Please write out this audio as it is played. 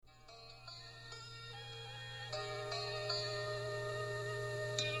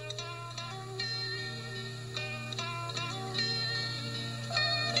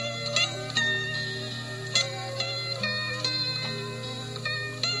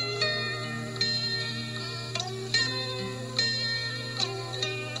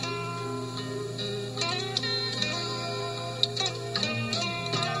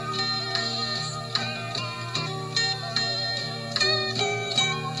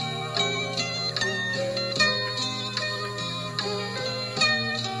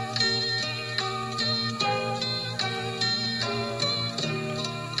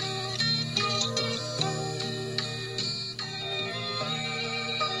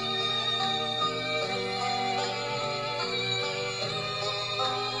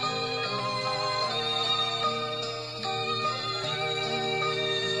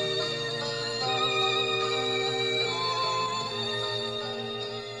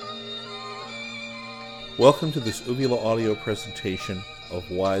Welcome to this Uvula audio presentation of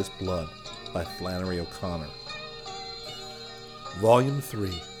Wise Blood by Flannery O'Connor. Volume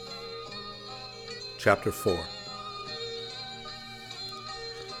 3, Chapter 4.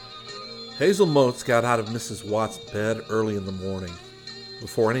 Hazel Motes got out of Mrs. Watts' bed early in the morning,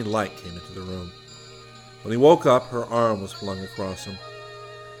 before any light came into the room. When he woke up, her arm was flung across him.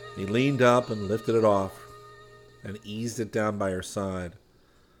 He leaned up and lifted it off, and eased it down by her side.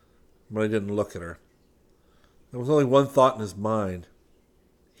 But he didn't look at her. There was only one thought in his mind.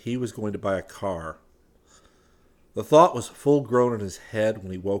 He was going to buy a car. The thought was full grown in his head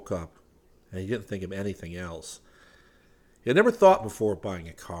when he woke up, and he didn't think of anything else. He had never thought before of buying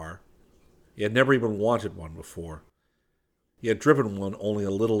a car. He had never even wanted one before. He had driven one only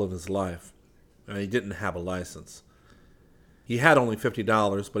a little in his life, and he didn't have a license. He had only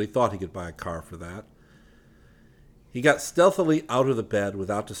 $50, but he thought he could buy a car for that. He got stealthily out of the bed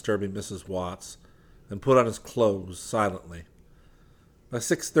without disturbing Mrs. Watts, and put on his clothes silently. By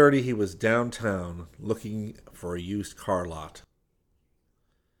 6:30 he was downtown looking for a used car lot.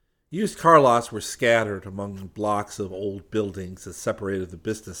 Used car lots were scattered among blocks of old buildings that separated the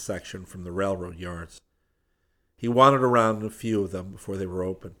business section from the railroad yards. He wandered around in a few of them before they were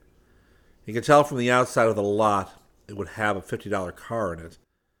open. He could tell from the outside of the lot it would have a $50 car in it.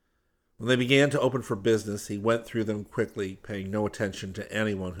 When they began to open for business, he went through them quickly, paying no attention to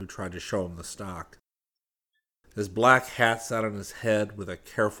anyone who tried to show him the stock. His black hat sat on his head with a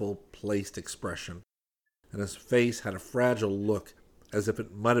careful, placed expression, and his face had a fragile look as if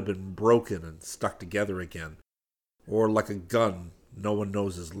it might have been broken and stuck together again, or like a gun no one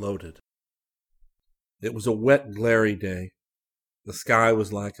knows is loaded. It was a wet, glary day. The sky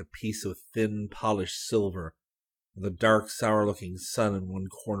was like a piece of thin, polished silver, with a dark, sour-looking sun in one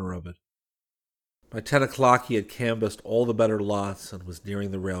corner of it. By 10 o'clock he had canvassed all the better lots and was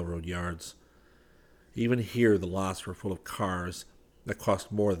nearing the railroad yards. Even here the lots were full of cars that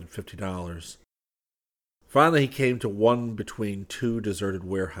cost more than $50. Finally he came to one between two deserted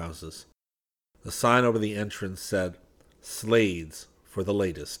warehouses. The sign over the entrance said, "Slade's for the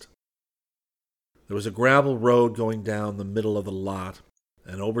latest." There was a gravel road going down the middle of the lot,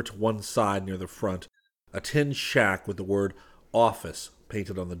 and over to one side near the front, a tin shack with the word "Office"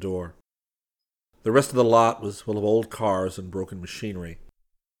 painted on the door. The rest of the lot was full of old cars and broken machinery.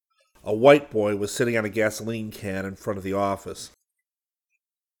 A white boy was sitting on a gasoline can in front of the office.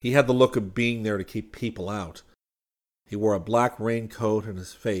 He had the look of being there to keep people out. He wore a black raincoat and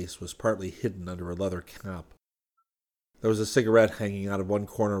his face was partly hidden under a leather cap. There was a cigarette hanging out of one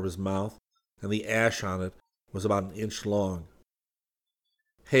corner of his mouth, and the ash on it was about an inch long.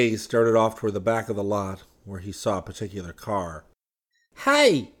 Hayes started off toward the back of the lot, where he saw a particular car.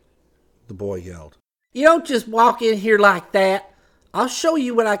 "Hey!" the boy yelled. "You don't just walk in here like that. I'll show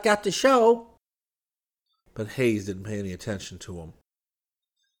you what I got to show." But Hayes didn't pay any attention to him.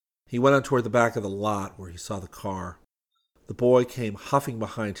 He went on toward the back of the lot where he saw the car. The boy came huffing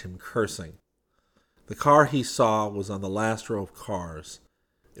behind him, cursing. The car he saw was on the last row of cars.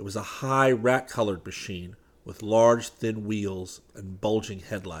 It was a high, rat-colored machine with large, thin wheels and bulging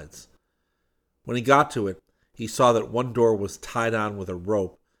headlights. When he got to it, he saw that one door was tied on with a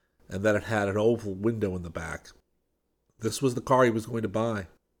rope and that it had an oval window in the back. This was the car he was going to buy.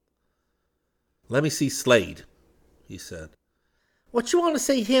 "Let me see Slade," he said. "What you want to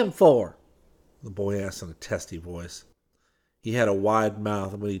see him for?" the boy asked in a testy voice. He had a wide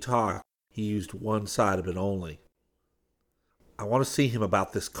mouth, and when he talked, he used one side of it only. "I want to see him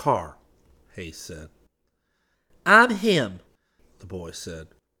about this car," Hayes said. "I'm him," the boy said.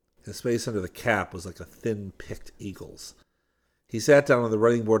 His face under the cap was like a thin, picked eagle's. He sat down on the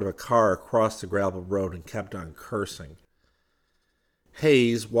running board of a car across the gravel road and kept on cursing.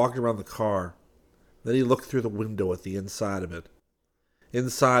 Hayes walked around the car. Then he looked through the window at the inside of it.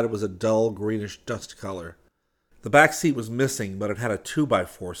 Inside it was a dull greenish dust color. The back seat was missing, but it had a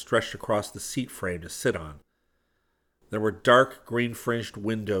 2x4 stretched across the seat frame to sit on. There were dark green-fringed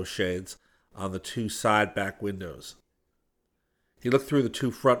window shades on the two side back windows. He looked through the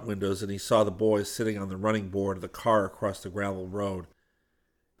two front windows and he saw the boy sitting on the running board of the car across the gravel road.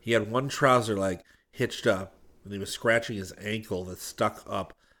 He had one trouser leg hitched up, and he was scratching his ankle that stuck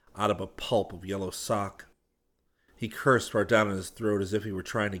up out of a pulp of yellow sock. He cursed far down in his throat as if he were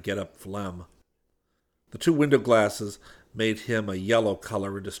trying to get up phlegm. The two window glasses made him a yellow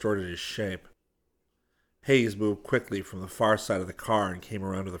color and distorted his shape. Hayes moved quickly from the far side of the car and came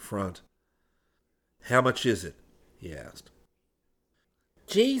around to the front. "How much is it?" he asked.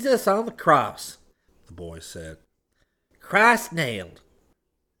 "Jesus on the cross," the boy said. "Christ nailed."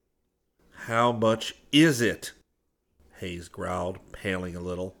 "How much is it?" Hayes growled, paling a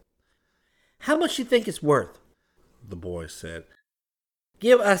little. How much you think it's worth? The boy said.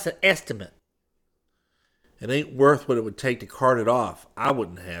 Give us an estimate. It ain't worth what it would take to cart it off. I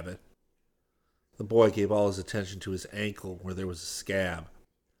wouldn't have it. The boy gave all his attention to his ankle where there was a scab.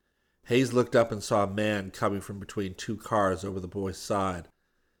 Hayes looked up and saw a man coming from between two cars over the boy's side.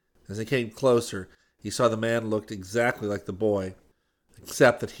 As he came closer, he saw the man looked exactly like the boy,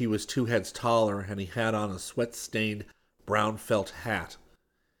 except that he was 2 heads taller and he had on a sweat-stained brown felt hat.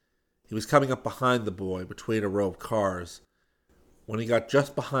 He was coming up behind the boy between a row of cars. When he got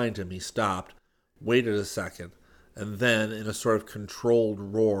just behind him, he stopped, waited a second, and then, in a sort of controlled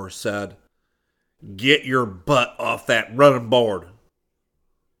roar, said, "Get your butt off that running board!"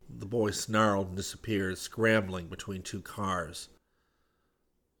 The boy snarled and disappeared, scrambling between 2 cars.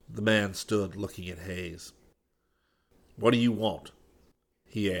 The man stood looking at Hayes. "What do you want?"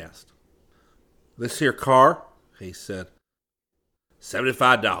 he asked. "This here car?" Hayes said.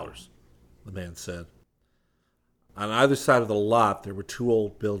 $75, the man said. On either side of the lot there were 2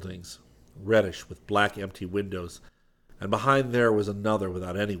 old buildings, reddish with black empty windows, and behind there was another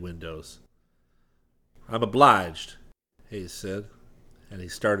without any windows. "I'm obliged," Hayes said, and he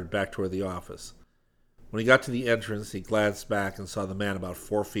started back toward the office. When he got to the entrance, he glanced back and saw the man about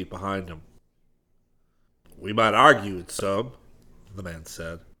 4 feet behind him. "We might argue it some," the man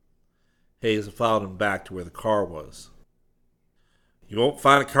said. Hayes followed him back to where the car was. "You won't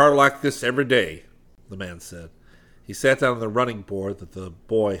find a car like this every day," the man said. He sat down on the running board that the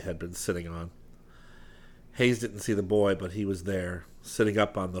boy had been sitting on. Hayes didn't see the boy, but he was there, sitting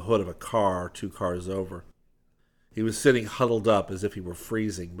up on the hood of a car 2 cars over. He was sitting huddled up as if he were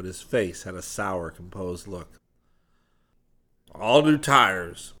freezing, but his face had a sour, composed look. "All new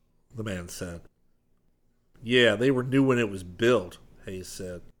tires," the man said. "Yeah, they were new when it was built," Hayes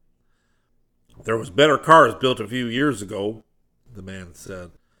said. "There was better cars built a few years ago," the man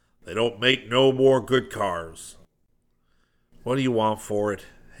said. "They don't make no more good cars." "What do you want for it?"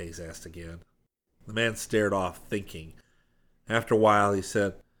 Hayes asked again. The man stared off, thinking. After a while, he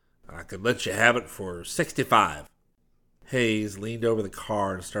said, "I could let you have it for 65. Hayes leaned over the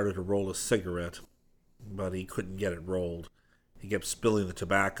car and started to roll a cigarette, but he couldn't get it rolled. He kept spilling the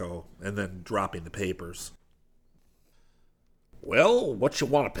tobacco and then dropping the papers. "Well, what you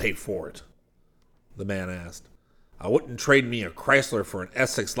want to pay for it?" the man asked. "I wouldn't trade me a Chrysler for an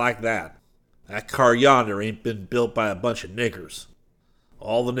Essex like that. That car yonder ain't been built by a bunch of niggers.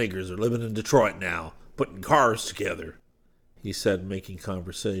 All the niggers are living in Detroit now, putting cars together," he said, making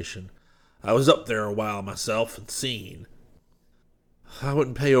conversation. "I was up there a while myself and seen." "I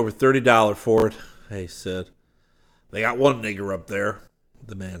wouldn't pay over $30 for it," Hayes said. "They got one nigger up there,"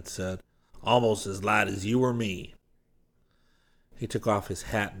 the man said, "almost as light as you or me." He took off his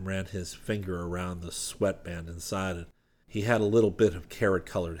hat and ran his finger around the sweatband inside it. He had a little bit of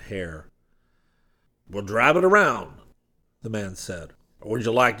carrot-colored hair. "We'll drive it around," the man said. "Or would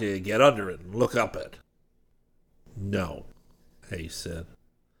you like to get under it and look up it?" "No," Hayes said.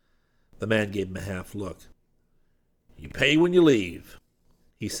 The man gave him a half look. "You pay when you leave,"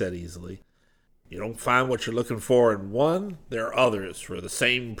 he said easily. "You don't find what you're looking for in one, there are others for the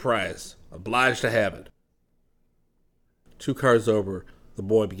same price. Obliged to have it." 2 cars over, the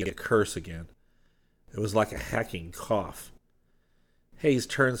boy began to curse again. It was like a hacking cough. Hayes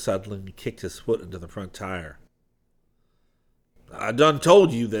turned suddenly and kicked his foot into the front tire. "I done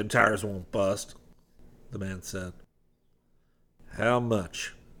told you them tires won't bust," the man said. "How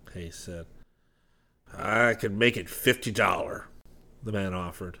much?" Hayes said. "I could make it $50, the man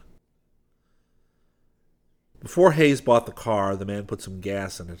offered. Before Hayes bought the car, the man put some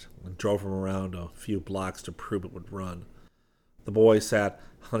gas in it and drove him around a few blocks to prove it would run. The boy sat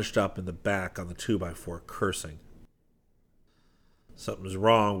hunched up in the back on the 2x4, cursing. "Something's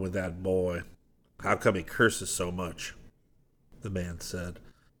wrong with that boy. How come he curses so much?" the man said.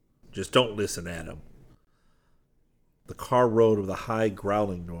 "Just don't listen at him." The car rode with a high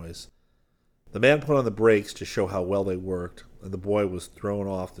growling noise. The man put on the brakes to show how well they worked, and the boy was thrown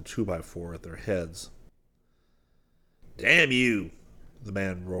off the 2x4 at their heads. "Damn you," the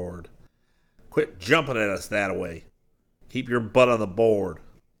man roared. "Quit jumping at us that-a-way. Keep your butt on the board."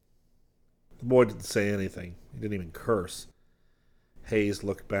 The boy didn't say anything. He didn't even curse. Hayes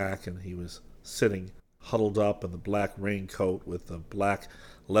looked back, and he was sitting huddled up in the black raincoat with the black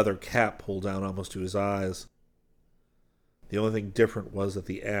leather cap pulled down almost to his eyes. The only thing different was that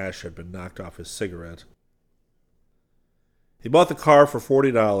the ash had been knocked off his cigarette. He bought the car for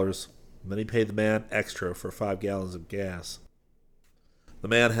 $40, and then he paid the man extra for 5 gallons of gas. The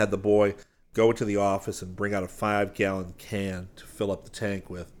man had the boy go into the office and bring out a 5-gallon can to fill up the tank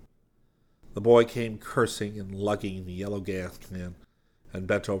with. The boy came cursing and lugging the yellow gas can, and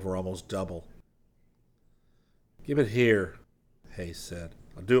bent over almost double. "Give it here," Hayes said.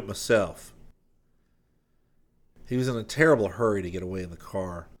 "I'll do it myself." He was in a terrible hurry to get away in the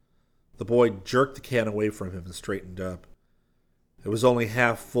car. The boy jerked the can away from him and straightened up. It was only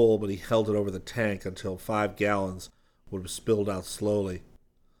half full, but he held it over the tank until 5 gallons would have spilled out slowly.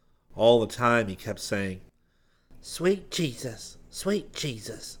 All the time he kept saying, "Sweet Jesus, sweet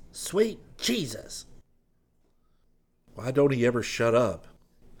Jesus, sweet Jesus." "Why don't he ever shut up?"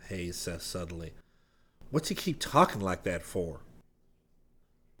 Hayes said suddenly. "What's he keep talking like that for?"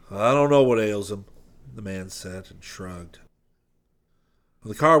 "I don't know what ails him," the man said and shrugged.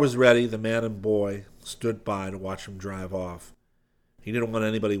 When the car was ready, the man and boy stood by to watch him drive off. He didn't want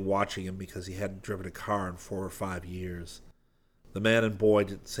anybody watching him because he hadn't driven a car in 4 or 5 years. The man and boy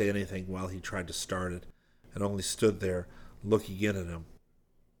didn't say anything while he tried to start it, and only stood there looking in at him.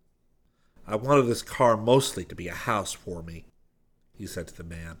 "I wanted this car mostly to be a house for me," he said to the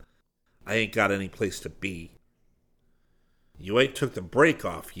man. "I ain't got any place to be." "You ain't took the brake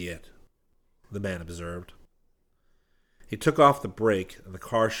off yet," the man observed. He took off the brake, and the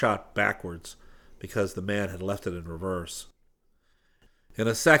car shot backwards because the man had left it in reverse. In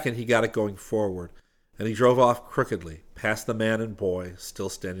a second he got it going forward, and he drove off crookedly, past the man and boy, still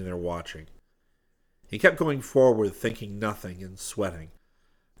standing there watching. He kept going forward, thinking nothing and sweating,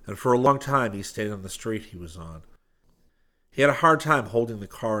 and for a long time he stayed on the street he was on. He had a hard time holding the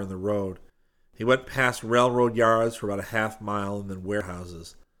car in the road. He went past railroad yards for about a half-mile and then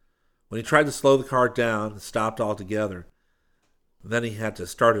warehouses. When he tried to slow the car down, it stopped altogether. Then he had to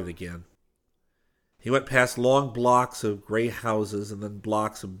start it again. He went past long blocks of gray houses and then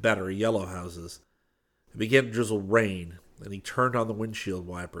blocks of better yellow houses. It began to drizzle rain, and he turned on the windshield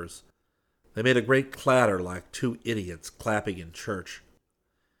wipers. They made a great clatter like 2 idiots clapping in church.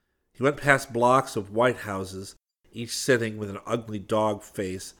 He went past blocks of white houses, each sitting with an ugly dog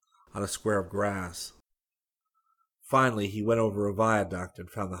face on a square of grass. Finally, he went over a viaduct and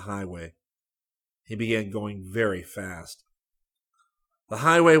found the highway. He began going very fast. The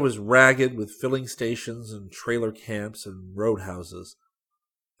highway was ragged with filling stations and trailer camps and roadhouses.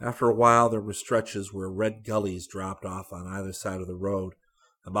 After a while, there were stretches where red gullies dropped off on either side of the road,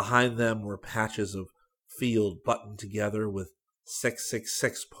 and behind them were patches of field buttoned together with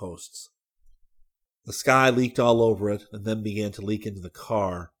 666 posts. The sky leaked all over it and then began to leak into the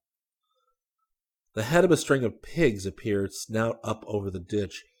car. The head of a string of pigs appeared, snout up over the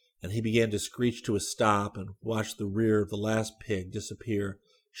ditch, and he began to screech to a stop and watched the rear of the last pig disappear,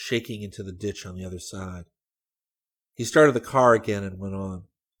 shaking into the ditch on the other side. He started the car again and went on.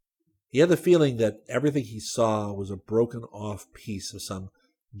 He had the feeling that everything he saw was a broken-off piece of some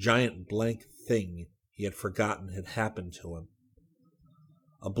giant blank thing he had forgotten had happened to him.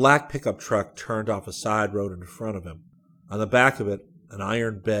 A black pickup truck turned off a side road in front of him. On the back of it, an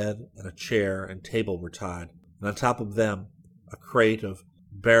iron bed and a chair and table were tied, and on top of them, a crate of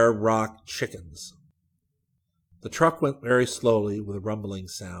Bear Rock chickens. The truck went very slowly with a rumbling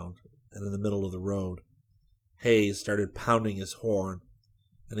sound, and in the middle of the road. Hayes started pounding his horn,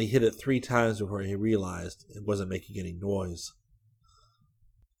 and he hit it 3 times before he realized it wasn't making any noise.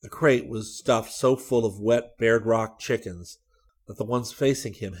 The crate was stuffed so full of wet Bear Rock chickens that the ones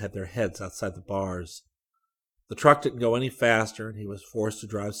facing him had their heads outside the bars. The truck didn't go any faster, and he was forced to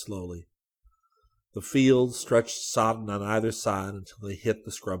drive slowly. The fields stretched sodden on either side until they hit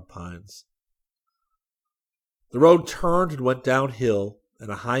the scrub pines. The road turned and went downhill, and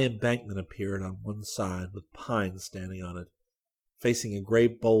a high embankment appeared on one side with pines standing on it, facing a gray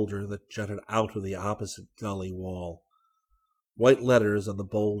boulder that jutted out of the opposite gully wall. White letters on the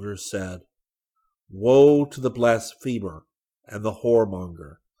boulder said, "Woe to the blasphemer and the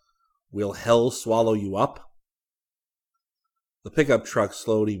whoremonger. Will hell swallow you up?" The pickup truck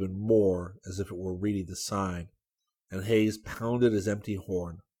slowed even more, as if it were reading the sign, and Hayes pounded his empty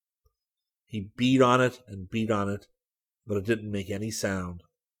horn. He beat on it and beat on it, but it didn't make any sound.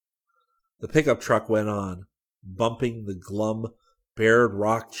 The pickup truck went on, bumping the glum, Bear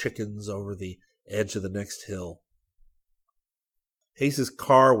Rock chickens over the edge of the next hill. Hayes's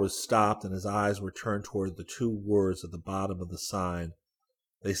car was stopped, and his eyes were turned toward the 2 words at the bottom of the sign.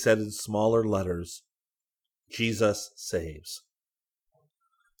 They said in smaller letters, "Jesus saves."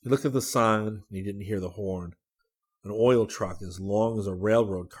 He looked at the sign, and he didn't hear the horn. An oil truck as long as a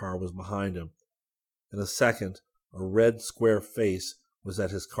railroad car was behind him. In a second, a red square face was at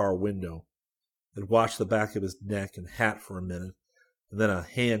his car window. It watched the back of his neck and hat for a minute, and then a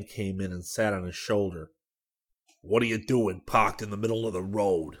hand came in and sat on his shoulder. "What are you doing parked in the middle of the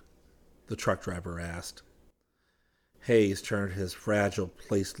road?" the truck driver asked. Hayes turned his fragile,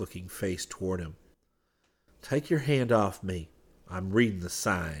 placed-looking face toward him. "Take your hand off me. I'm reading the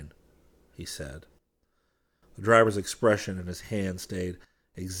sign, he said. The driver's expression and his hand stayed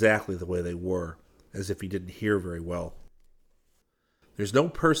exactly the way they were, as if he didn't hear very well. There's no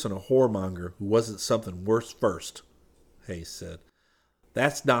person a whoremonger who wasn't something worse first, Hayes said.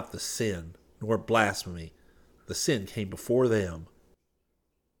 That's not the sin, nor blasphemy. The sin came before them.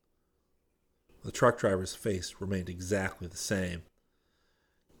 The truck driver's face remained exactly the same.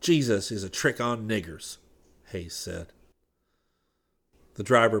 Jesus is a trick on niggers, Hayes said. The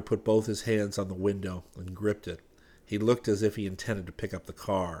driver put both his hands on the window and gripped it. He looked as if he intended to pick up the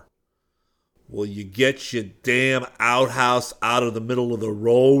car. Will you get your damn outhouse out of the middle of the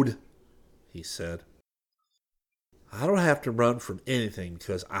road? He said. I don't have to run from anything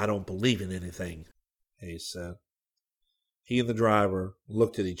because I don't believe in anything, Hayes said. He and the driver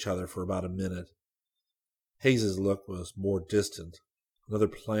looked at each other for about a minute. Hayes's look was more distant. Another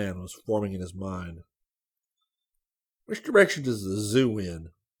plan was forming in his mind. Which direction does the zoo in?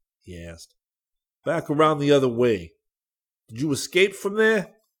 He asked. Back around the other way. Did you escape from there?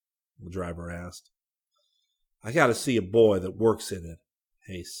 The driver asked. I got to see a boy that works in it,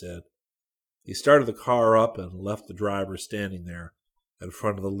 Hayes said. He started the car up and left the driver standing there in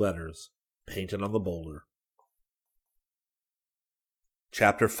front of the letters painted on the boulder.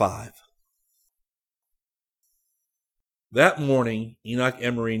 Chapter 5. That morning, Enoch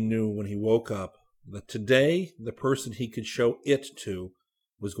Emery knew when he woke up that today the person he could show it to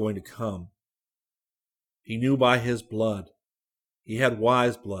was going to come. He knew by his blood. He had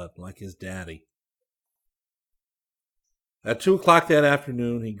wise blood like his daddy. At 2 o'clock that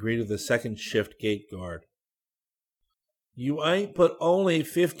afternoon, he greeted the second shift gate guard. You ain't but only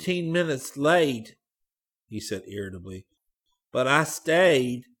 15 minutes late, he said irritably. But I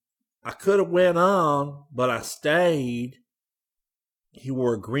stayed. I could have went on, but I stayed. He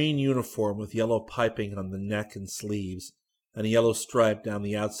wore a green uniform with yellow piping on the neck and sleeves, and a yellow stripe down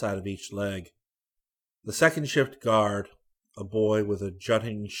the outside of each leg. The second shift guard, a boy with a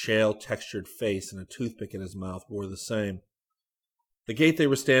jutting, shale-textured face and a toothpick in his mouth, wore the same. The gate they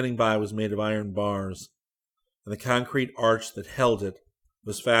were standing by was made of iron bars, and the concrete arch that held it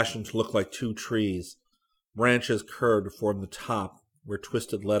was fashioned to look like 2 trees. Branches curved to form the top, where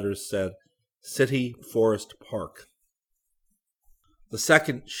twisted letters said, City Forest Park. The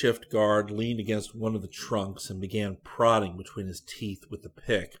second shift guard leaned against one of the trunks and began prodding between his teeth with the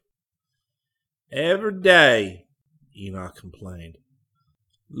pick. Every day, Enoch complained.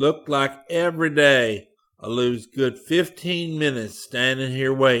 Looked like every day I lose good 15 minutes standing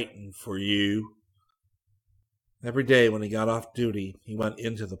here waiting for you. Every day when he got off duty, he went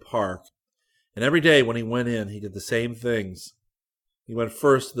into the park. And every day when he went in, he did the same things. He went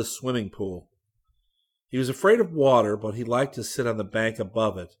first to the swimming pool. He was afraid of water, but he liked to sit on the bank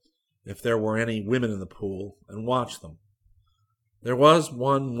above it, if there were any women in the pool, and watch them. There was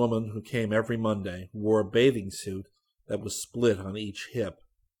one woman who came every Monday, who wore a bathing suit that was split on each hip.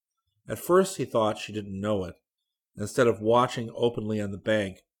 At first he thought she didn't know it. Instead of watching openly on the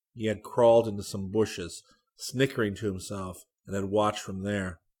bank, he had crawled into some bushes, snickering to himself, and had watched from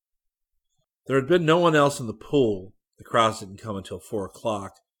there. There had been no one else in the pool, the crowds didn't come until 4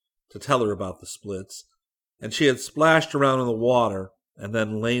 o'clock, to tell her about the splits, and she had splashed around in the water and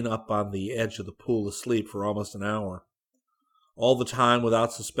then lain up on the edge of the pool asleep for almost an hour. All the time,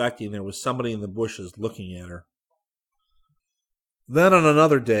 without suspecting, there was somebody in the bushes looking at her. Then on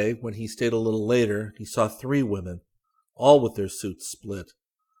another day, when he stayed a little later, he saw 3 women, all with their suits split.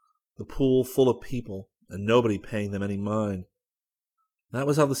 The pool full of people, and nobody paying them any mind. That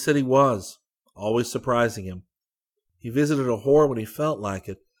was how the city was, always surprising him. He visited a whore when he felt like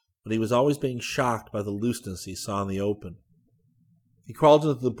it, but he was always being shocked by the looseness he saw in the open. He crawled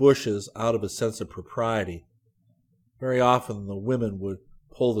into the bushes out of a sense of propriety. Very often the women would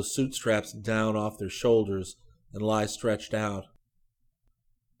pull the suit straps down off their shoulders and lie stretched out.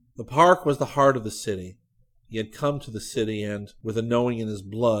 The park was the heart of the city. He had come to the city and, with a knowing in his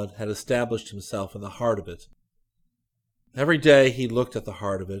blood, had established himself in the heart of it. Every day he looked at the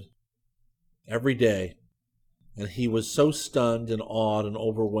heart of it. Every day. And he was so stunned and awed and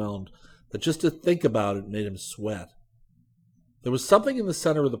overwhelmed that just to think about it made him sweat. There was something in the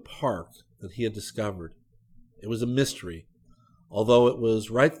center of the park that he had discovered. It was a mystery, although it was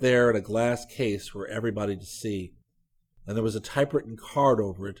right there in a glass case for everybody to see, and there was a typewritten card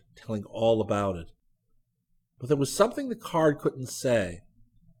over it telling all about it. But there was something the card couldn't say,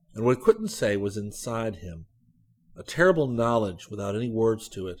 and what it couldn't say was inside him, a terrible knowledge without any words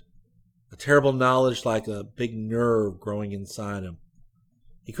to it, a terrible knowledge like a big nerve growing inside him.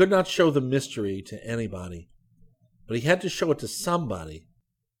 He could not show the mystery to anybody, but he had to show it to somebody.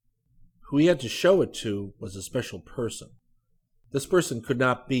 Who he had to show it to was a special person. This person could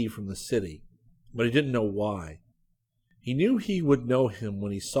not be from the city, but he didn't know why. He knew he would know him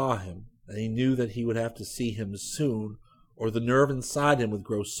when he saw him, and he knew that he would have to see him soon, or the nerve inside him would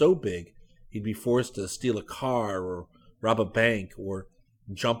grow so big he'd be forced to steal a car or rob a bank or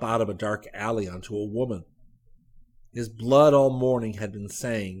jump out of a dark alley onto a woman. His blood all morning had been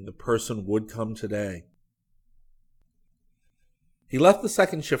saying the person would come today. He left the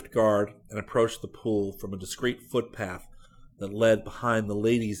second shift guard and approached the pool from a discreet footpath that led behind the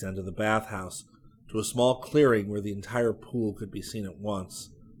ladies' end of the bathhouse to a small clearing where the entire pool could be seen at once.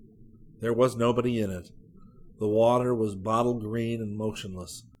 There was nobody in it. The water was bottle green and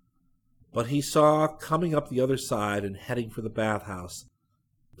motionless. But he saw, coming up the other side and heading for the bathhouse,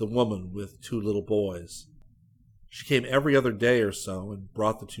 the woman with 2 little boys. She came every other day or so and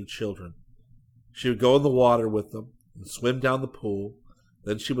brought the 2 children. She would go in the water with them and swim down the pool,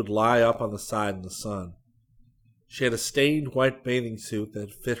 then she would lie up on the side in the sun. She had a stained white bathing suit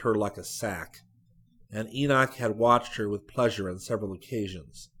that fit her like a sack, and Enoch had watched her with pleasure on several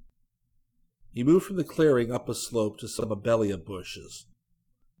occasions. He moved from the clearing up a slope to some abelia bushes.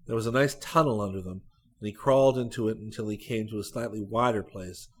 There was a nice tunnel under them, and he crawled into it until he came to a slightly wider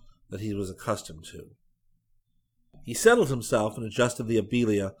place that he was accustomed to. He settled himself and adjusted the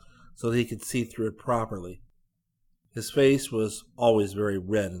abelia so that he could see through it properly. His face was always very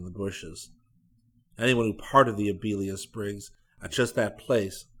red in the bushes. Anyone who parted the abelia sprigs at just that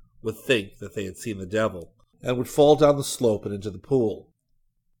place would think that they had seen the devil, and would fall down the slope and into the pool.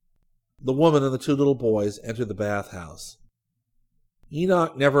 The woman and the 2 little boys entered the bathhouse.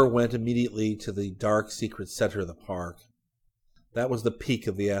 Enoch never went immediately to the dark, secret center of the park. That was the peak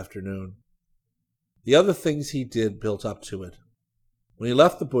of the afternoon. The other things he did built up to it. When he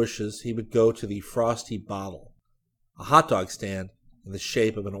left the bushes, he would go to the Frosty Bottle, a hot dog stand in the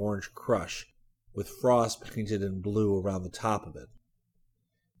shape of an orange crush, with frost painted in blue around the top of it.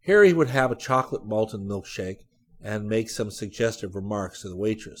 Here he would have a chocolate malted milkshake and make some suggestive remarks to the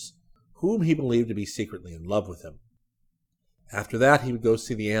waitress, whom he believed to be secretly in love with him. After that he would go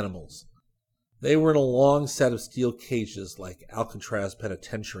see the animals. They were in a long set of steel cages like Alcatraz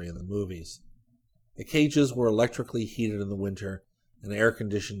Penitentiary in the movies. The cages were electrically heated in the winter and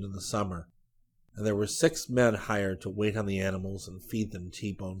air-conditioned in the summer, and there were 6 men hired to wait on the animals and feed them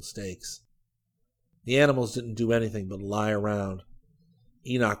T-bone steaks. The animals didn't do anything but lie around.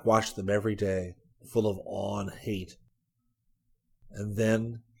 Enoch watched them every day, full of awe and hate. And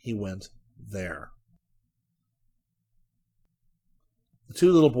then he went there. The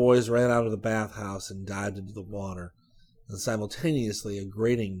 2 little boys ran out of the bathhouse and dived into the water, and simultaneously a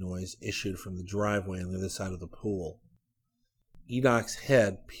grating noise issued from the driveway on the other side of the pool. Enoch's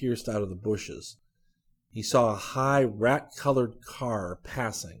head pierced out of the bushes. He saw a high, rat-colored car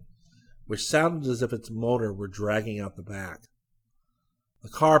passing, which sounded as if its motor were dragging out the back. The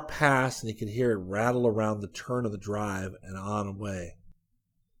car passed, and he could hear it rattle around the turn of the drive and on away.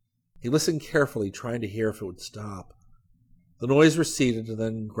 He listened carefully, trying to hear if it would stop. The noise receded and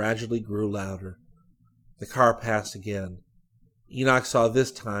then gradually grew louder. The car passed again. Enoch saw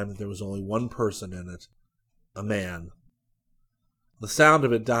this time that there was only one person in it, a man. The sound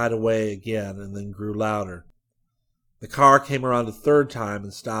of it died away again and then grew louder. The car came around a 3rd time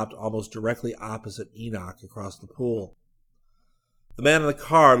and stopped almost directly opposite Enoch across the pool. The man in the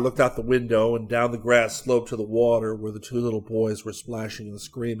car looked out the window and down the grass slope to the water where the 2 little boys were splashing and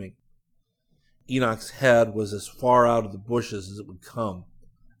screaming. Enoch's head was as far out of the bushes as it would come,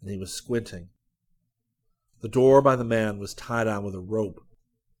 and he was squinting. The door by the man was tied on with a rope.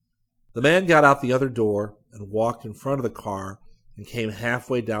 The man got out the other door and walked in front of the car and came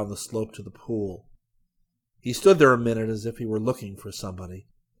halfway down the slope to the pool. He stood there a minute as if he were looking for somebody.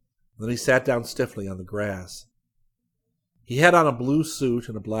 Then he sat down stiffly on the grass. He had on a blue suit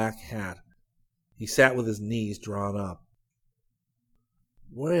and a black hat. He sat with his knees drawn up.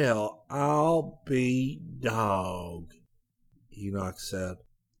 "Well, I'll be dog," Enoch said.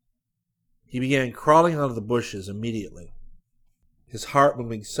 He began crawling out of the bushes immediately, his heart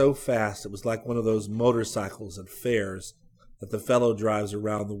moving so fast it was like one of those motorcycles at fairs that the fellow drives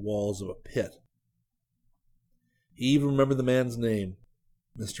around the walls of a pit. He even remembered the man's name,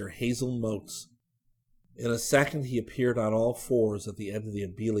 Mr. Hazel Motes. In a second he appeared on all 4s at the end of the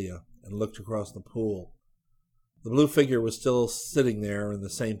abelia and looked across the pool. The blue figure was still sitting there in the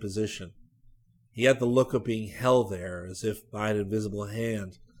same position. He had the look of being held there, as if by an invisible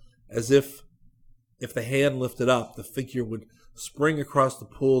hand, as if the hand lifted up, the figure would spring across the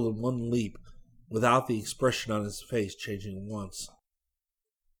pool in one leap, without the expression on his face changing once.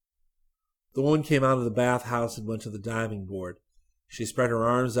 The woman came out of the bathhouse and went to the diving board. She spread her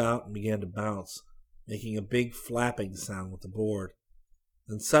arms out and began to bounce. making a big flapping sound with the board.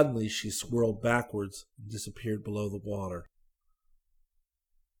 Then suddenly she swirled backwards and disappeared below the water.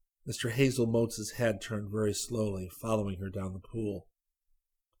 Mr. Hazel Motes' head turned very slowly, following her down the pool.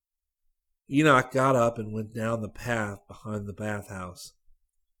 Enoch got up and went down the path behind the bathhouse.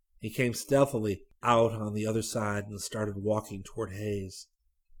 He came stealthily out on the other side and started walking toward Hayes.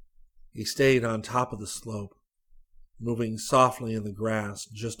 He stayed on top of the slope, moving softly in the grass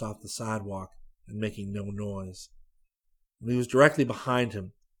just off the sidewalk and making no noise. When he was directly behind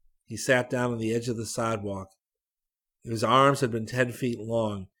him, he sat down on the edge of the sidewalk. If his arms had been 10 feet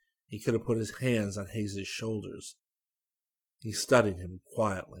long, he could have put his hands on Hayes' shoulders. He studied him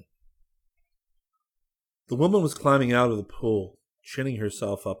quietly. The woman was climbing out of the pool, chinning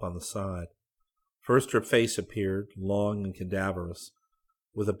herself up on the side. First her face appeared, long and cadaverous,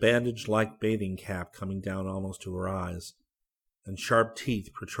 with a bandage-like bathing cap coming down almost to her eyes, and sharp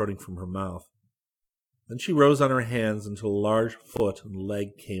teeth protruding from her mouth. Then she rose on her hands until a large foot and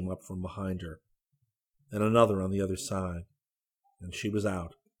leg came up from behind her, and another on the other side, and she was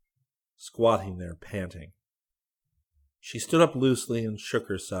out, squatting there panting. She stood up loosely and shook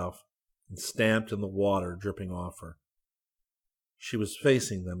herself, and stamped in the water dripping off her. She was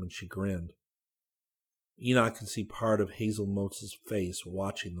facing them, and she grinned. Enoch could see part of Hazel Motes' face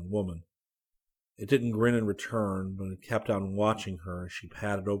watching the woman. It didn't grin in return, but it kept on watching her as she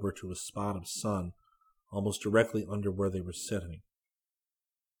padded over to a spot of sun almost directly under where they were sitting.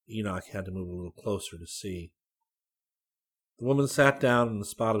 Enoch had to move a little closer to see. The woman sat down in the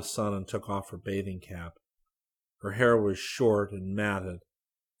spot of sun and took off her bathing cap. Her hair was short and matted,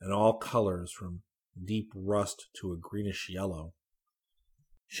 and all colors from deep rust to a greenish yellow.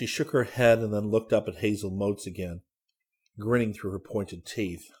 She shook her head and then looked up at Hazel Motes again, grinning through her pointed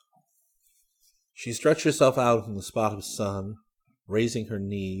teeth. She stretched herself out in the spot of sun, raising her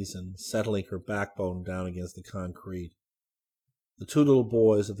knees and settling her backbone down against the concrete. The two little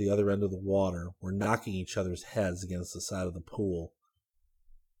boys at the other end of the water were knocking each other's heads against the side of the pool.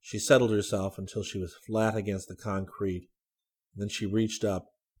 She settled herself until she was flat against the concrete, and then she reached up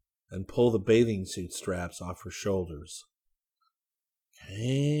and pulled the bathing suit straps off her shoulders.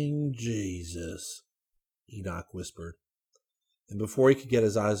 "King Jesus," Enoch whispered, and before he could get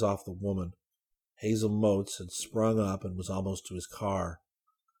his eyes off the woman, Hazel Motes had sprung up and was almost to his car.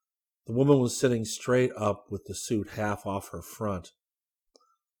 The woman was sitting straight up with the suit half off her front,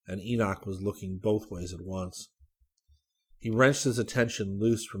 and Enoch was looking both ways at once. He wrenched his attention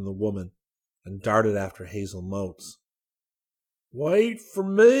loose from the woman and darted after Hazel Motes. "Wait for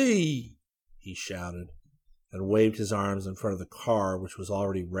me!" he shouted, and waved his arms in front of the car, which was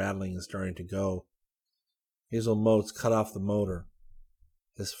already rattling and starting to go. Hazel Motes cut off the motor.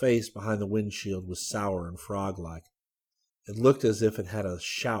 His face behind the windshield was sour and frog-like. It looked as if it had a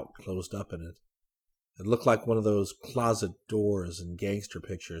shout closed up in it. It looked like one of those closet doors in gangster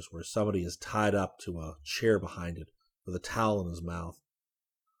pictures where somebody is tied up to a chair behind it with a towel in his mouth.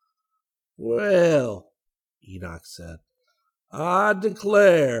 "Well," Enoch said, "I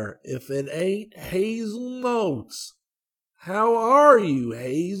declare, if it ain't Hazel Motes. How are you,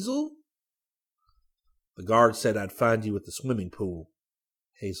 Hazel?" "The guard said I'd find you at the swimming pool,"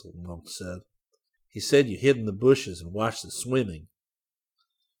 Hazel Motes said. "He said you hid in the bushes and watched the swimming."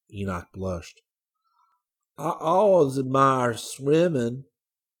 Enoch blushed. "I always admire swimming,"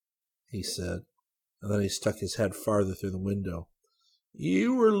 he said, and then he stuck his head farther through the window.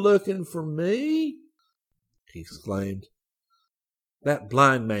 "You were looking for me?" he exclaimed. "That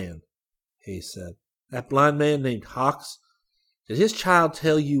blind man," he said. "That blind man named Hawks. Did his child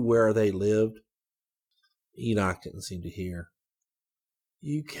tell you where they lived?" Enoch didn't seem to hear.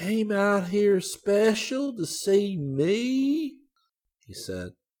 "You came out here special to see me?" he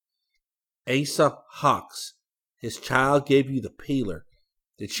said. "Asa Hawks. His child gave you the peeler.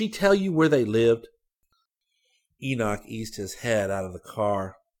 Did she tell you where they lived?" Enoch eased his head out of the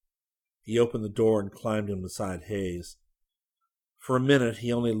car. He opened the door and climbed in beside Hayes. For a minute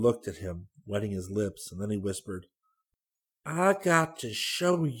he only looked at him, wetting his lips, and then he whispered, "I got to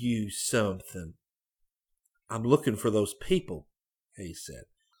show you something." "I'm looking for those people," Hayes said.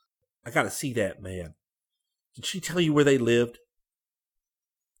 "I got to see that man. Did she tell you where they lived?"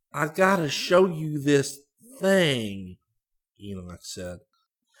 "I got to show you this thing," Enoch said.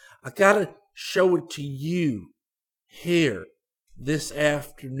 "I got to show it to you here this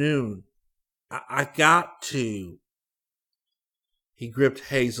afternoon. I got to." He gripped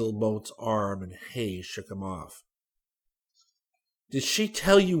Hazel Motes' arm and Hayes shook him off. "Did she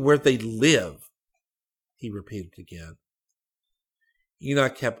tell you where they live?" he repeated again.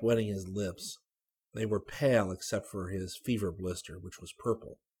 Enoch kept wetting his lips. They were pale except for his fever blister, which was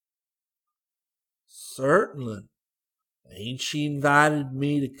purple. Certainly. Ain't she invited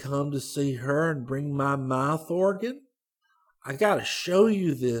me to come to see her and bring my mouth organ? I gotta show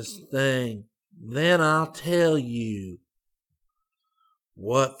you this thing, then I'll tell you.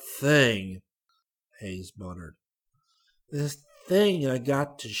 What thing? Hayes muttered. This thing I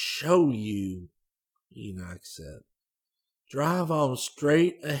got to show you, Enoch said. Drive on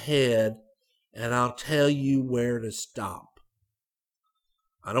straight ahead, and I'll tell you where to stop.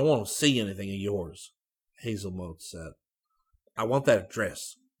 I don't want to see anything of yours, Hazel Motes said. I want that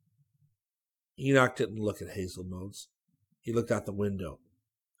address. Enoch didn't look at Hazel Motes. He looked out the window.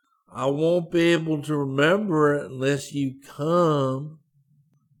 I won't be able to remember it unless you come,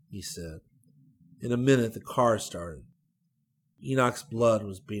 he said. In a minute, the car started. Enoch's blood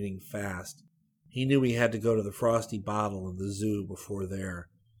was beating fast. He knew he had to go to the Frosty Bottle in the zoo before there,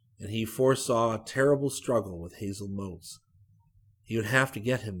 and he foresaw a terrible struggle with Hazel Motes. He would have to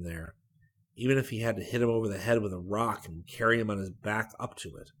get him there, even if he had to hit him over the head with a rock and carry him on his back up to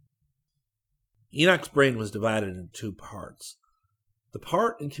it. Enoch's brain was divided into two parts. The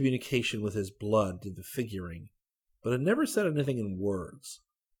part in communication with his blood did the figuring, but it never said anything in words.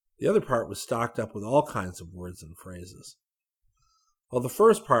 The other part was stocked up with all kinds of words and phrases. While the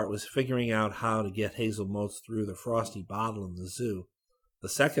first part was figuring out how to get Hazel Motes through the Frosty Bottle in the zoo, the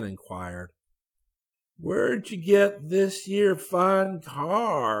second inquired, Where'd you get this here fine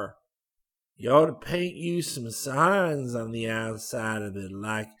car? You ought to paint you some signs on the outside of it,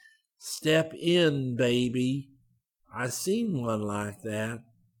 like, Step in, baby. I seen one like that.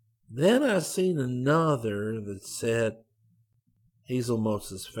 Then I seen another that said... Hazel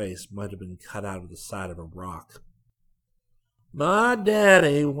Motes' face might have been cut out of the side of a rock. My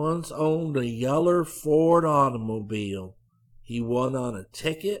daddy once owned a yeller Ford automobile. He won on a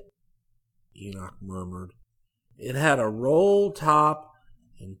ticket, Enoch murmured. It had a roll top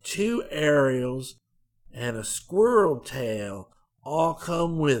and 2 aerials and a squirrel tail all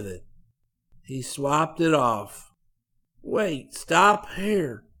come with it. He swapped it off. Wait, stop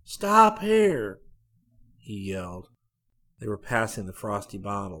here, he yelled. They were passing the Frosty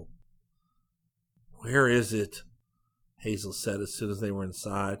Bottle. Where is it? Hazel said as soon as they were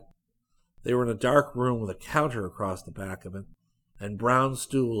inside. They were in a dark room with a counter across the back of it, and brown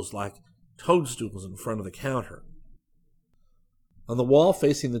stools like toadstools in front of the counter. On the wall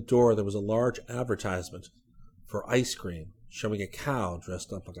facing the door there was a large advertisement for ice cream, showing a cow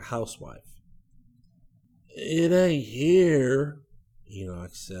dressed up like a housewife. It ain't here,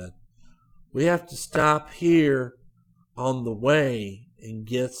 Enoch said. We have to stop here on the way and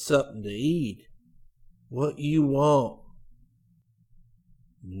get something to eat. What you want?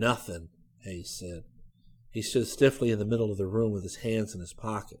 Nothing, Hayes said. He stood stiffly in the middle of the room with his hands in his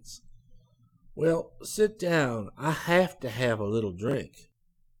pockets. Well, sit down. I have to have a little drink.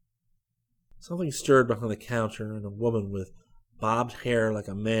 Something stirred behind the counter, and a woman with bobbed hair like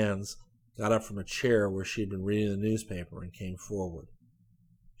a man's got up from a chair where she had been reading the newspaper and came forward.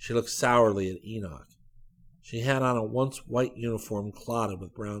 She looked sourly at Enoch. She had on a once white uniform clotted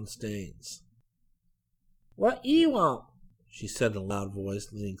with brown stains. What you want? She said in a loud voice,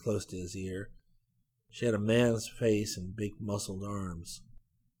 leaning close to his ear. She had a man's face and big muscled arms.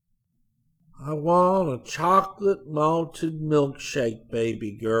 I want a chocolate malted milkshake,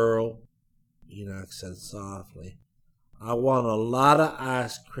 baby girl, Enoch said softly. I want a lot of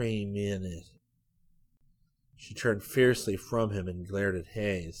ice cream in it. She turned fiercely from him and glared at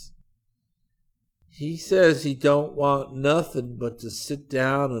Hayes. He says he don't want nothing but to sit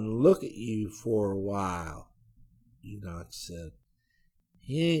down and look at you for a while, Enoch said.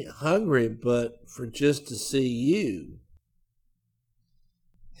 He ain't hungry but for just to see you.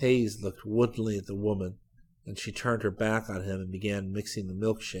 Hayes looked woodenly at the woman, and she turned her back on him and began mixing the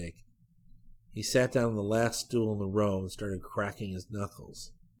milkshake. He sat down on the last stool in the row and started cracking his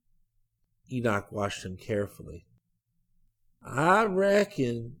knuckles. Enoch watched him carefully. I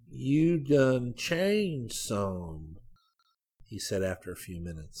reckon you done changed some, he said after a few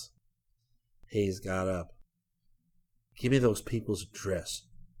minutes. Hayes got up. Give me those people's address,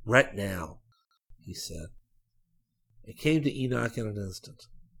 right now, he said. It came to Enoch in an instant.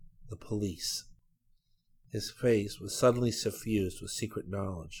 The police. His face was suddenly suffused with secret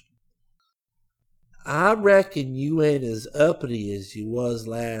knowledge. I reckon you ain't as uppity as you was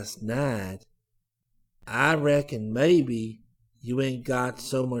last night. I reckon maybe you ain't got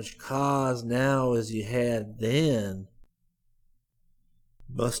so much cause now as you had then.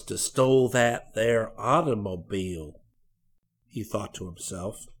 Must have stole that there automobile, he thought to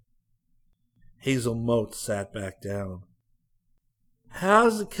himself. Hazel Motes sat back down.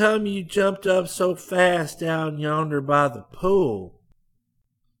 How's it come you jumped up so fast down yonder by the pool?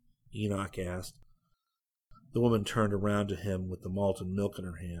 Enoch asked. The woman turned around to him with the malted milk in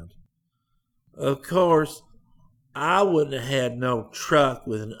her hand. Of course, I wouldn't have had no truck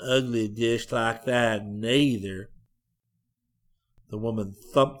with an ugly dish like that neither. The woman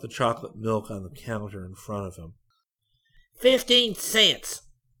thumped the chocolate milk on the counter in front of him. 15 cents,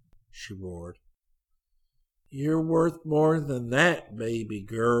 she roared. You're worth more than that, baby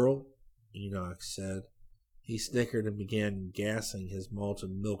girl, Enoch said. He snickered and began gassing his malted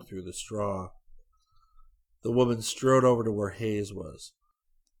milk through the straw. The woman strode over to where Hayes was.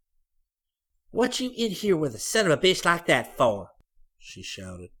 What you in here with a son of a bitch like that for? She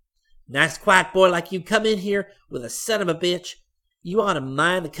shouted. Nice quiet boy like you come in here with a son of a bitch. You ought to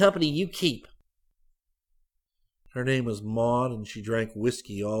mind the company you keep. Her name was Maud, and she drank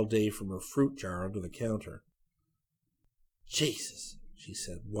whiskey all day from her fruit jar under the counter. Jesus, she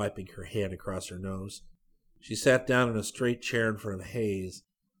said, wiping her hand across her nose. She sat down in a straight chair in front of Hayes,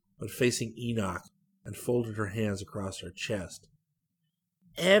 but facing Enoch, and folded her hands across her chest.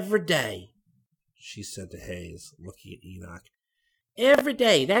 Every day, she said to Hayes, looking at Enoch. Every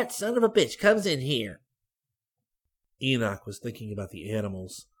day that son of a bitch comes in here. Enoch was thinking about the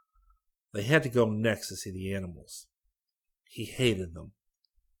animals. They had to go next to see the animals. He hated them.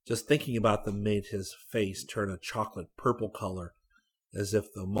 Just thinking about them made his face turn a chocolate purple color, as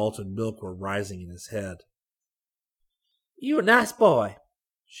if the malted milk were rising in his head. You're a nice boy,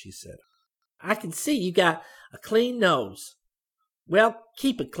 she said. I can see you got a clean nose. Well,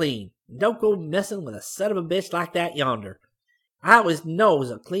 keep it clean, and don't go messing with a son of a bitch like that yonder. I always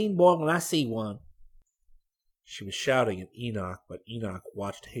knows a clean boy when I see one. She was shouting at Enoch, but Enoch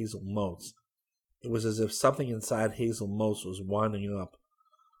watched Hazel Motes. It was as if something inside Hazel Motes was winding up,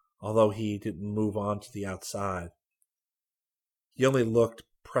 although he didn't move on to the outside. He only looked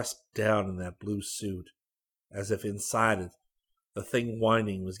pressed down in that blue suit, as if inside it, the thing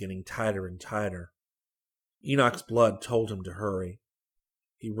winding was getting tighter and tighter. Enoch's blood told him to hurry.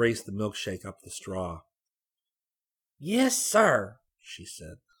 He raced the milkshake up the straw. Yes, sir, she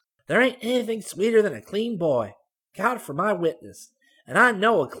said. There ain't anything sweeter than a clean boy. God for my witness. And I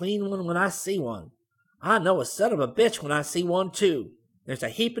know a clean one when I see one. I know a son of a bitch when I see one, too. There's a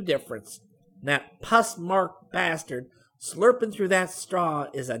heap of difference. And that pus-marked bastard slurping through that straw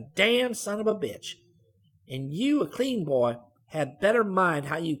is a damn son of a bitch. And you, a clean boy, had better mind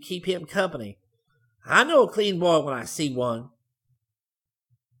how you keep him company. I know a clean boy when I see one.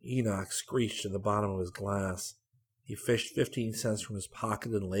 Enoch screeched in the bottom of his glass. He fished 15 cents from his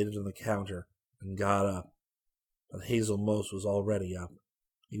pocket and laid it on the counter and got up. But Hazel Motes was already up.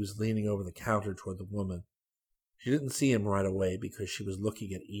 He was leaning over the counter toward the woman. She didn't see him right away because she was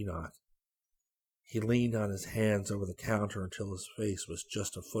looking at Enoch. He leaned on his hands over the counter until his face was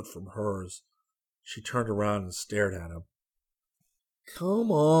just a foot from hers. She turned around and stared at him. Come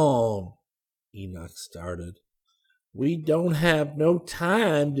on, Enoch started. We don't have no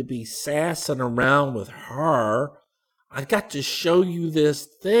time to be sassing around with her. I got to show you this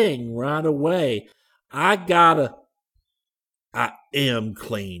thing right away. I am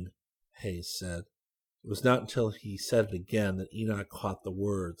clean, Hayes said. It was not until he said it again that Enoch caught the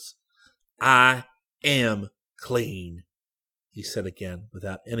words. I am clean, he said again,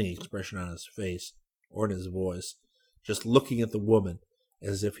 without any expression on his face or in his voice, just looking at the woman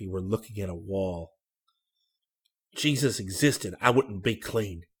as if he were looking at a wall. Jesus existed, I wouldn't be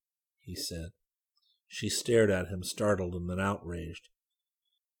clean, he said. She stared at him, startled and then outraged.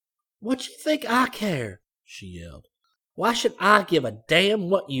 What you think I care? She yelled. Why should I give a damn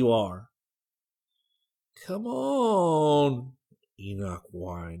what you are? Come on, Enoch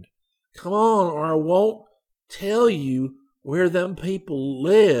whined. Come on, or I won't tell you where them people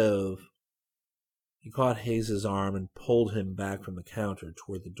live. He caught Hayes' arm and pulled him back from the counter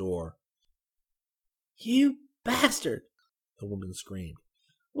toward the door. You bastard, the woman screamed.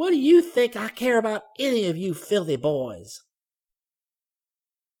 What do you think I care about any of you filthy boys?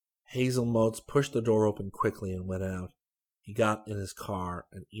 Hazel Motes pushed the door open quickly and went out. He got in his car,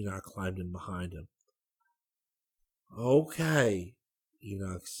 and Enoch climbed in behind him. Okay,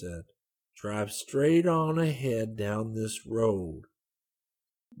 Enoch said. Drive straight on ahead down this road.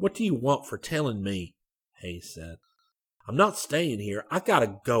 What do you want for telling me? Hayes said. I'm not staying here. I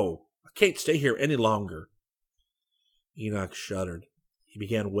gotta go. I can't stay here any longer. Enoch shuddered. He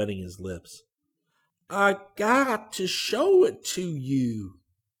began wetting his lips. I got to show it to you,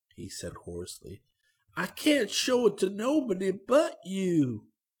 he said hoarsely. I can't show it to nobody but you.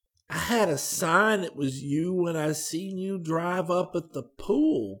 I had a sign it was you when I seen you drive up at the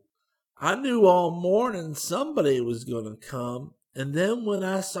pool. I knew all morning somebody was going to come, and then when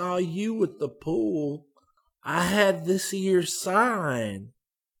I saw you at the pool, I had this here sign.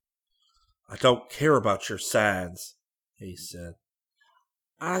 I don't care about your signs, Hayes said.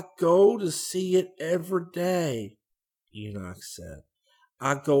 I go to see it every day, Enoch said.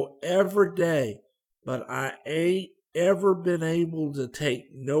 I go every day, but I ain't ever been able to take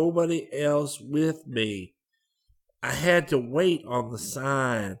nobody else with me. I had to wait on the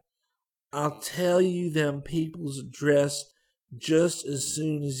sign. I'll tell you them people's address just as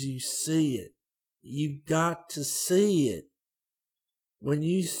soon as you see it. You got to see it. When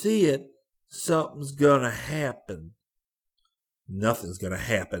you see it, something's gonna happen. Nothing's gonna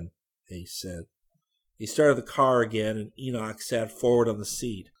happen, he said. He started the car again, and Enoch sat forward on the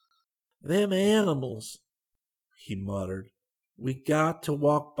seat. Them animals, he muttered. We got to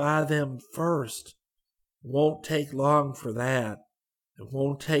walk by them first. Won't take long for that. It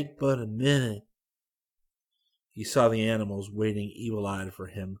won't take but a minute. He saw the animals waiting evil-eyed for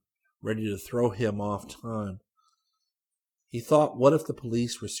him, ready to throw him off time. He thought, what if the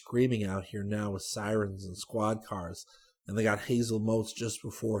police were screaming out here now with sirens and squad cars, and they got Hazel Motes just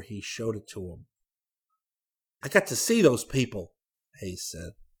before he showed it to him? I got to see those people, Hayes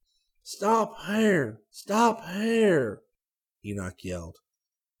said. Stop here! Stop here! Enoch yelled.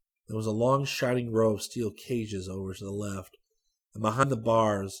 There was a long shining row of steel cages over to the left, and behind the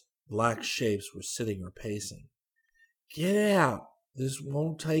bars, black shapes were sitting or pacing. Get out! This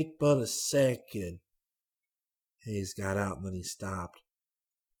won't take but a second. Hayes got out and then he stopped.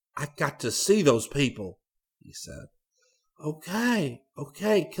 I got to see those people, he said. Okay,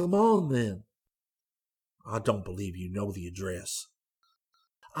 come on then. I don't believe you know the address.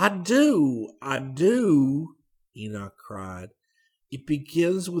 I do, Enoch cried. It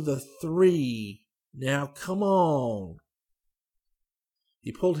begins with a 3. Now come on.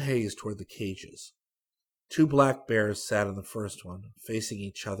 He pulled Hayes toward the cages. 2 black bears sat in the first one, facing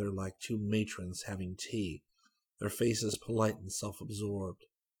each other like 2 matrons having tea, their faces polite and self-absorbed.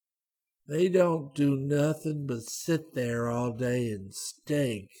 They don't do nothing but sit there all day and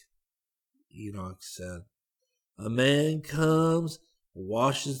stink, Enoch said. A man comes,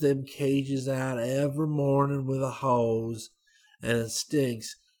 washes them cages out every morning with a hose, and it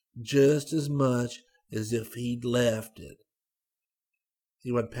stinks just as much as if he'd left it.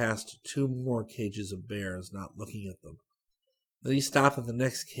 He went past 2 more cages of bears, not looking at them. Then he stopped at the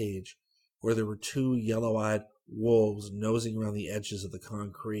next cage, where there were 2 yellow-eyed wolves nosing around the edges of the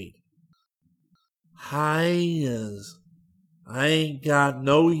concrete. Hyenas. I ain't got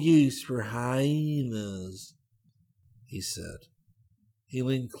no use for hyenas, he said. He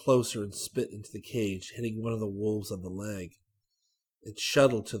leaned closer and spit into the cage, hitting one of the wolves on the leg. It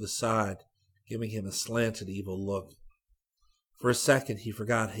shuttled to the side, giving him a slanted, evil look. For a second he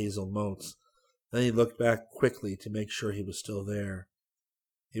forgot Hazel Motes. Then he looked back quickly to make sure he was still there.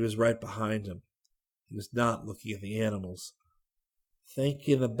 He was right behind him. He was not looking at the animals.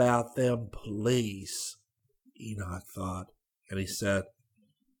 Thinking about them police, Enoch thought, and he said,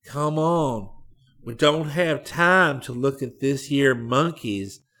 Come on, we don't have time to look at this here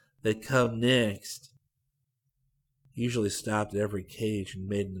monkeys that come next. He usually stopped at every cage and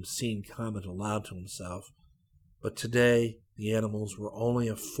made an obscene comment aloud to himself, but today the animals were only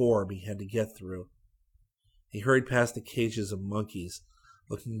a form he had to get through. He hurried past the cages of monkeys,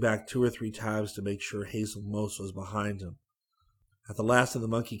 looking back 2 or 3 times to make sure Hazel Motes was behind him. At the last of the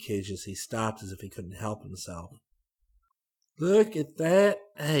monkey cages, he stopped as if he couldn't help himself. Look at that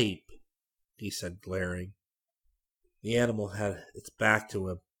ape, he said, glaring. The animal had its back to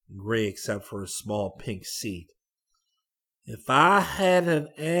him, gray except for a small pink seat. If I had an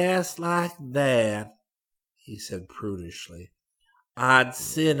ass like that, he said prudishly, I'd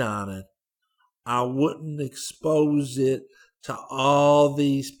sit on it. I wouldn't expose it to all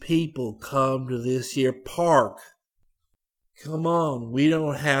these people come to this here park. Come on, we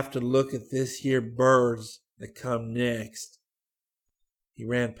don't have to look at this here birds that come next. He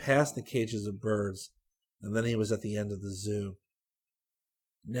ran past the cages of birds, and then he was at the end of the zoo.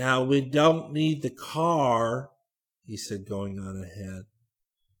 Now we don't need the car, he said, going on ahead.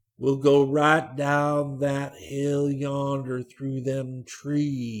 We'll go right down that hill yonder through them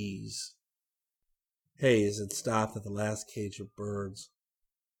trees. Hayes had stopped at the last cage of birds.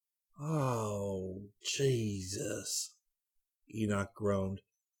 Oh, Jesus, Enoch groaned.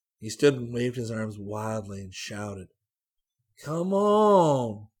 He stood and waved his arms wildly and shouted, Come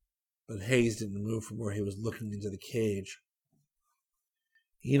on! But Hayes didn't move from where he was looking into the cage.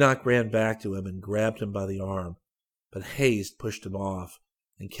 Enoch ran back to him and grabbed him by the arm, but Hayes pushed him off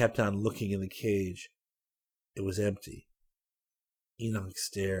and kept on looking in the cage. It was empty. Enoch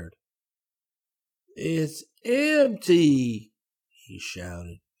stared. It's empty, he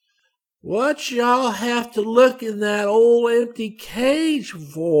shouted. What y'all have to look in that old empty cage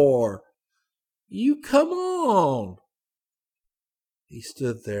for? You come on. He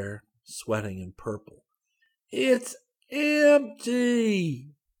stood there, sweating and purple. It's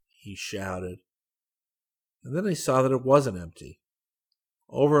empty, he shouted. And then he saw that it wasn't empty.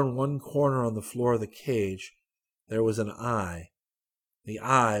 Over in one corner on the floor of the cage, there was an eye. The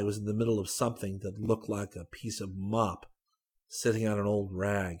eye was in the middle of something that looked like a piece of mop sitting on an old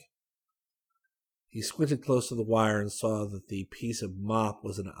rag. He squinted close to the wire and saw that the piece of mop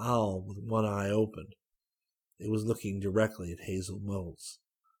was an owl with one eye opened. It was looking directly at Hazel Motes.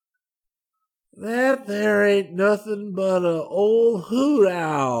 That there ain't nothing but a old hoot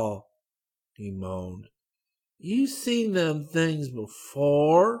owl, he moaned. You seen them things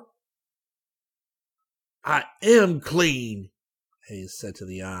before? I am clean, Hayes said to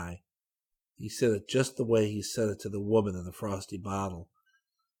the eye. He said it just the way he said it to the woman in the frosty bottle.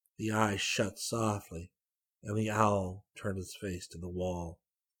 The eye shut softly, and the owl turned its face to the wall.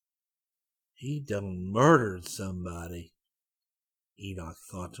 He done murdered somebody, Enoch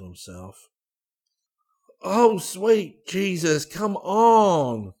thought to himself. Oh, sweet Jesus, come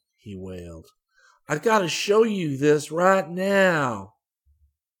on, he wailed. I've got to show you this right now.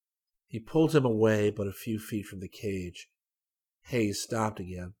 He pulled him away but a few feet from the cage. Hayes stopped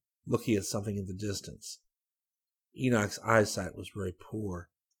again, looking at something in the distance. Enoch's eyesight was very poor.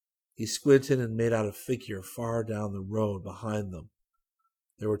 He squinted and made out a figure far down the road behind them.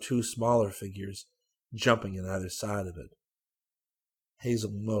 There were two smaller figures jumping on either side of it.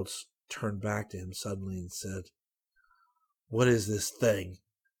 Hazel Motes turned back to him suddenly and said, What is this thing?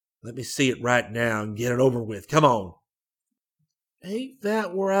 Let me see it right now and get it over with. Come on. Ain't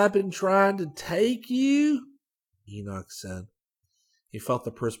that where I've been trying to take you? Enoch said. He felt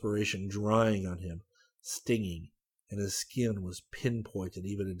the perspiration drying on him, stinging, and his skin was pinpointed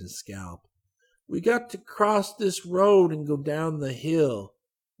even in his scalp. We got to cross this road and go down the hill.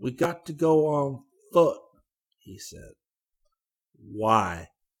 We got to go on foot, he said. Why?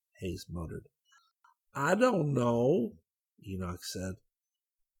 Hayes muttered. I don't know, Enoch said.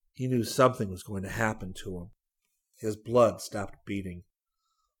 He knew something was going to happen to him. His blood stopped beating.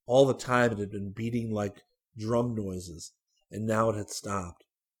 All the time it had been beating like drum noises, and now it had stopped.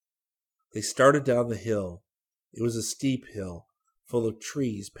 They started down the hill. It was a steep hill, full of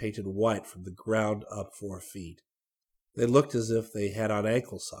trees painted white from the ground up 4 feet. They looked as if they had on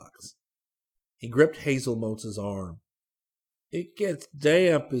ankle socks. He gripped Hazel Motes' arm. It gets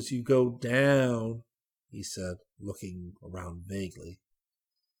damp as you go down, he said, looking around vaguely.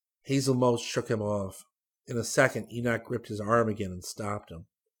 Hazel Motes shook him off. In a second, Enoch gripped his arm again and stopped him.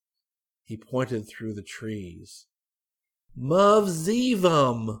 He pointed through the trees.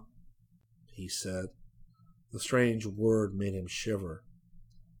 Muvzivum, he said. The strange word made him shiver.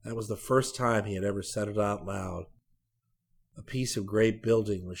 That was the first time he had ever said it out loud. A piece of gray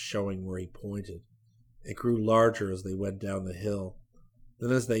building was showing where he pointed. It grew larger as they went down the hill.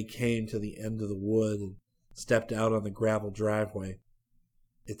 Then as they came to the end of the wood and stepped out on the gravel driveway,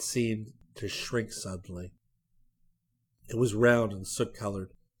 it seemed to shrink suddenly. It was round and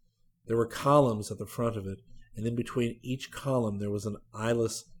soot-colored. There were columns at the front of it, and in between each column there was an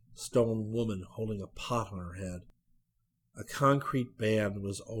eyeless stone woman holding a pot on her head. A concrete band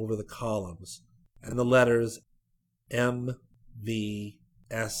was over the columns, and the letters M-V-S-E-V-M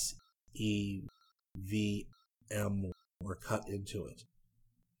were cut into it.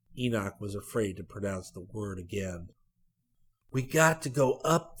 Enoch was afraid to pronounce the word again. We got to go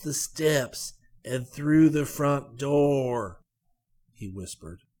up the steps and through the front door, he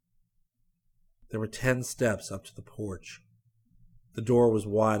whispered. There were 10 steps up to the porch. The door was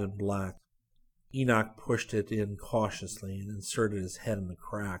wide and black. Enoch pushed it in cautiously and inserted his head in the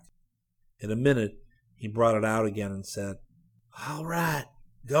crack. In a minute, he brought it out again and said, All right,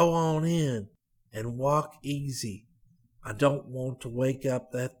 go on in and walk easy. I don't want to wake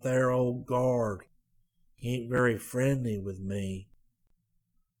up that there old guard. He ain't very friendly with me.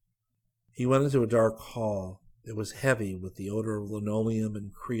 He went into a dark hall. It was heavy with the odor of linoleum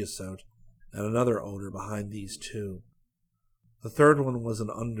and creosote, and another odor behind these two. The third one was an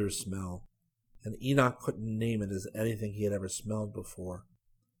undersmell, and Enoch couldn't name it as anything he had ever smelled before.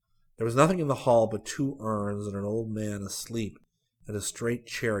 There was nothing in the hall but 2 urns and an old man asleep in a straight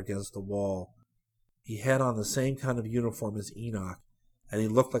chair against the wall. He had on the same kind of uniform as Enoch, and he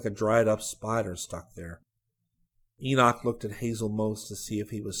looked like a dried-up spider stuck there. Enoch looked at Hazel Motes to see if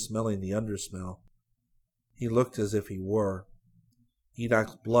he was smelling the undersmell. He looked as if he were.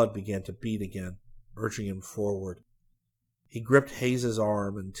 Enoch's blood began to beat again, urging him forward. He gripped Hayes's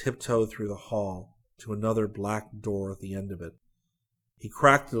arm and tiptoed through the hall to another black door at the end of it. He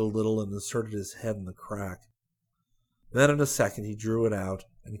cracked it a little and inserted his head in the crack. Then in a second he drew it out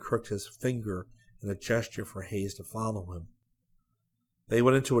and crooked his finger and a gesture for Hayes to follow him. They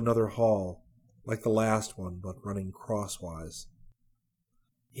went into another hall, like the last one, but running crosswise.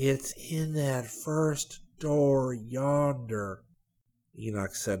 "It's in that first door yonder,"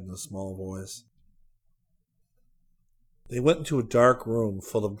 Enoch said in a small voice. They went into a dark room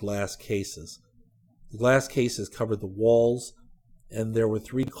full of glass cases. The glass cases covered the walls, and there were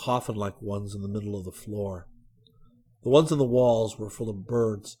 3 coffin-like ones in the middle of the floor. The ones on the walls were full of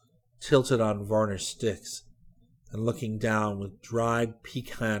birds tilted on varnished sticks and looking down with dried,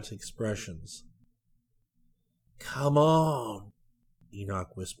 piquant expressions. "Come on,"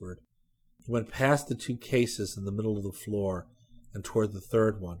 Enoch whispered. He went past the 2 cases in the middle of the floor and toward the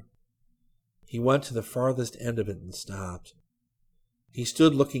third one. He went to the farthest end of it and stopped. He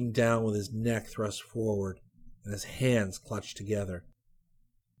stood looking down with his neck thrust forward and his hands clutched together.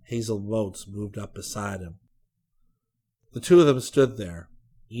 Hazel Motes moved up beside him. The 2 of them stood there,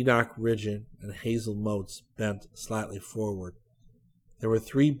 Enoch rigid and Hazel Motes bent slightly forward. There were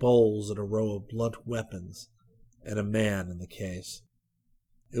 3 bowls and a row of blunt weapons and a man in the case.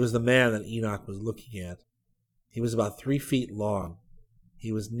 It was the man that Enoch was looking at. He was about 3 feet long.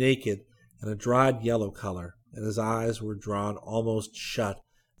 He was naked and a dried yellow color, and his eyes were drawn almost shut,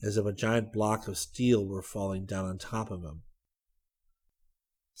 as if a giant block of steel were falling down on top of him.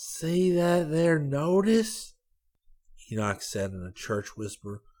 "See that there notice?" Enoch said in a church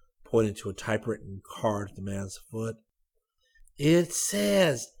whisper, pointing to a typewritten card at the man's foot. "It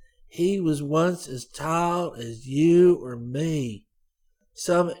says he was once as tall as you or me.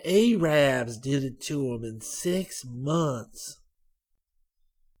 Some Arabs did it to him in 6 months.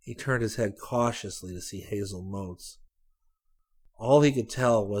 He turned his head cautiously to see Hazel Motes. All he could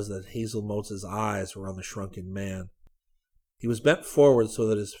tell was that Hazel Motes' eyes were on the shrunken man. He was bent forward so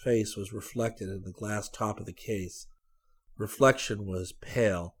that his face was reflected in the glass top of the case. Reflection was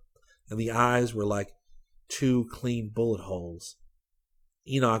pale, and the eyes were like 2 clean bullet holes.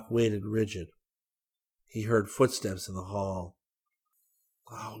 Enoch waited rigid. He heard footsteps in the hall.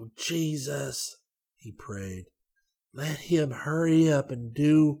 "Oh, Jesus," he prayed. "Let him hurry up and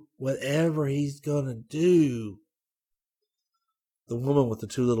do whatever he's going to do." The woman with the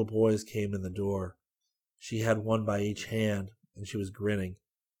 2 little boys came in the door. She had one by each hand, and she was grinning.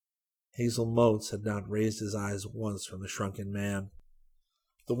 Hazel Motes had not raised his eyes once from the shrunken man.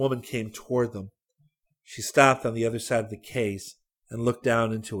 The woman came toward them. She stopped on the other side of the case and looked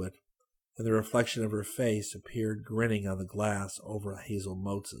down into it, and the reflection of her face appeared grinning on the glass over Hazel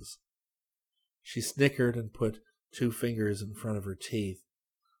Motes'. She snickered and put 2 fingers in front of her teeth.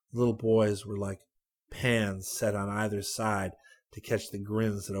 The little boys were like pans set on either side to catch the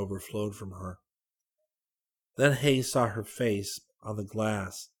grins that overflowed from her. Then Hayes saw her face on the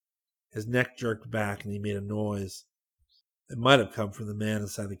glass. His neck jerked back and he made a noise. It might have come from the man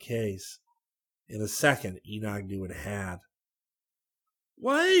inside the case. In a second, Enoch knew it had.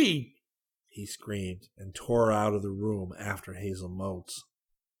 "Wait!" he screamed and tore out of the room after Hazel Motes.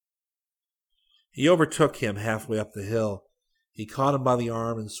 He overtook him halfway up the hill. He caught him by the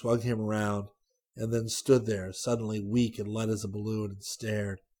arm and swung him around, and then stood there, suddenly weak and light as a balloon, and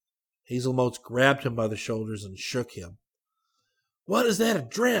stared. Hazel Motes grabbed him by the shoulders and shook him. "What is that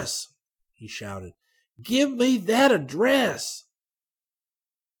address?" he shouted. "Give me that address!"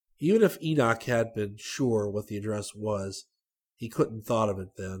 Even if Enoch had been sure what the address was, he couldn't thought of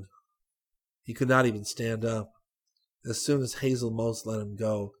it then. He could not even stand up. As soon as Hazel Motes let him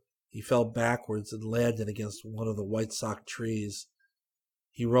go, he fell backwards and landed against one of the white-socked trees.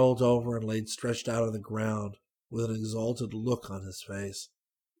 He rolled over and laid stretched out on the ground with an exalted look on his face.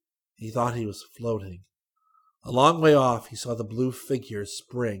 He thought he was floating. A long way off he saw the blue figure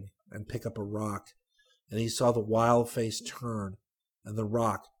spring and pick up a rock, and he saw the wild face turn, and the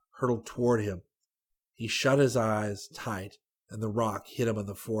rock hurtled toward him. He shut his eyes tight, and the rock hit him on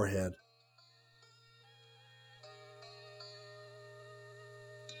the forehead.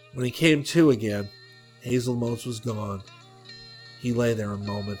 When he came to again, Hazel Motes was gone. He lay there a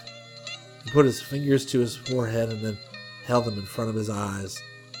moment. He put his fingers to his forehead and then held them in front of his eyes.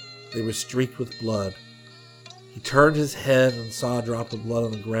 They were streaked with blood. He turned his head and saw a drop of blood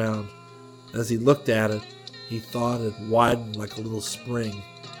on the ground. As he looked at it, he thought it widened like a little spring.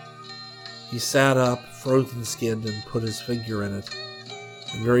 He sat up, frozen-skinned, and put his finger in it,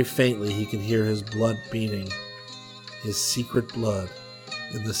 and very faintly he could hear his blood beating, his secret blood,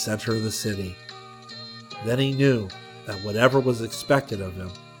 in the center of the city. Then he knew that whatever was expected of him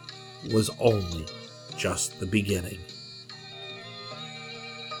was only just the beginning.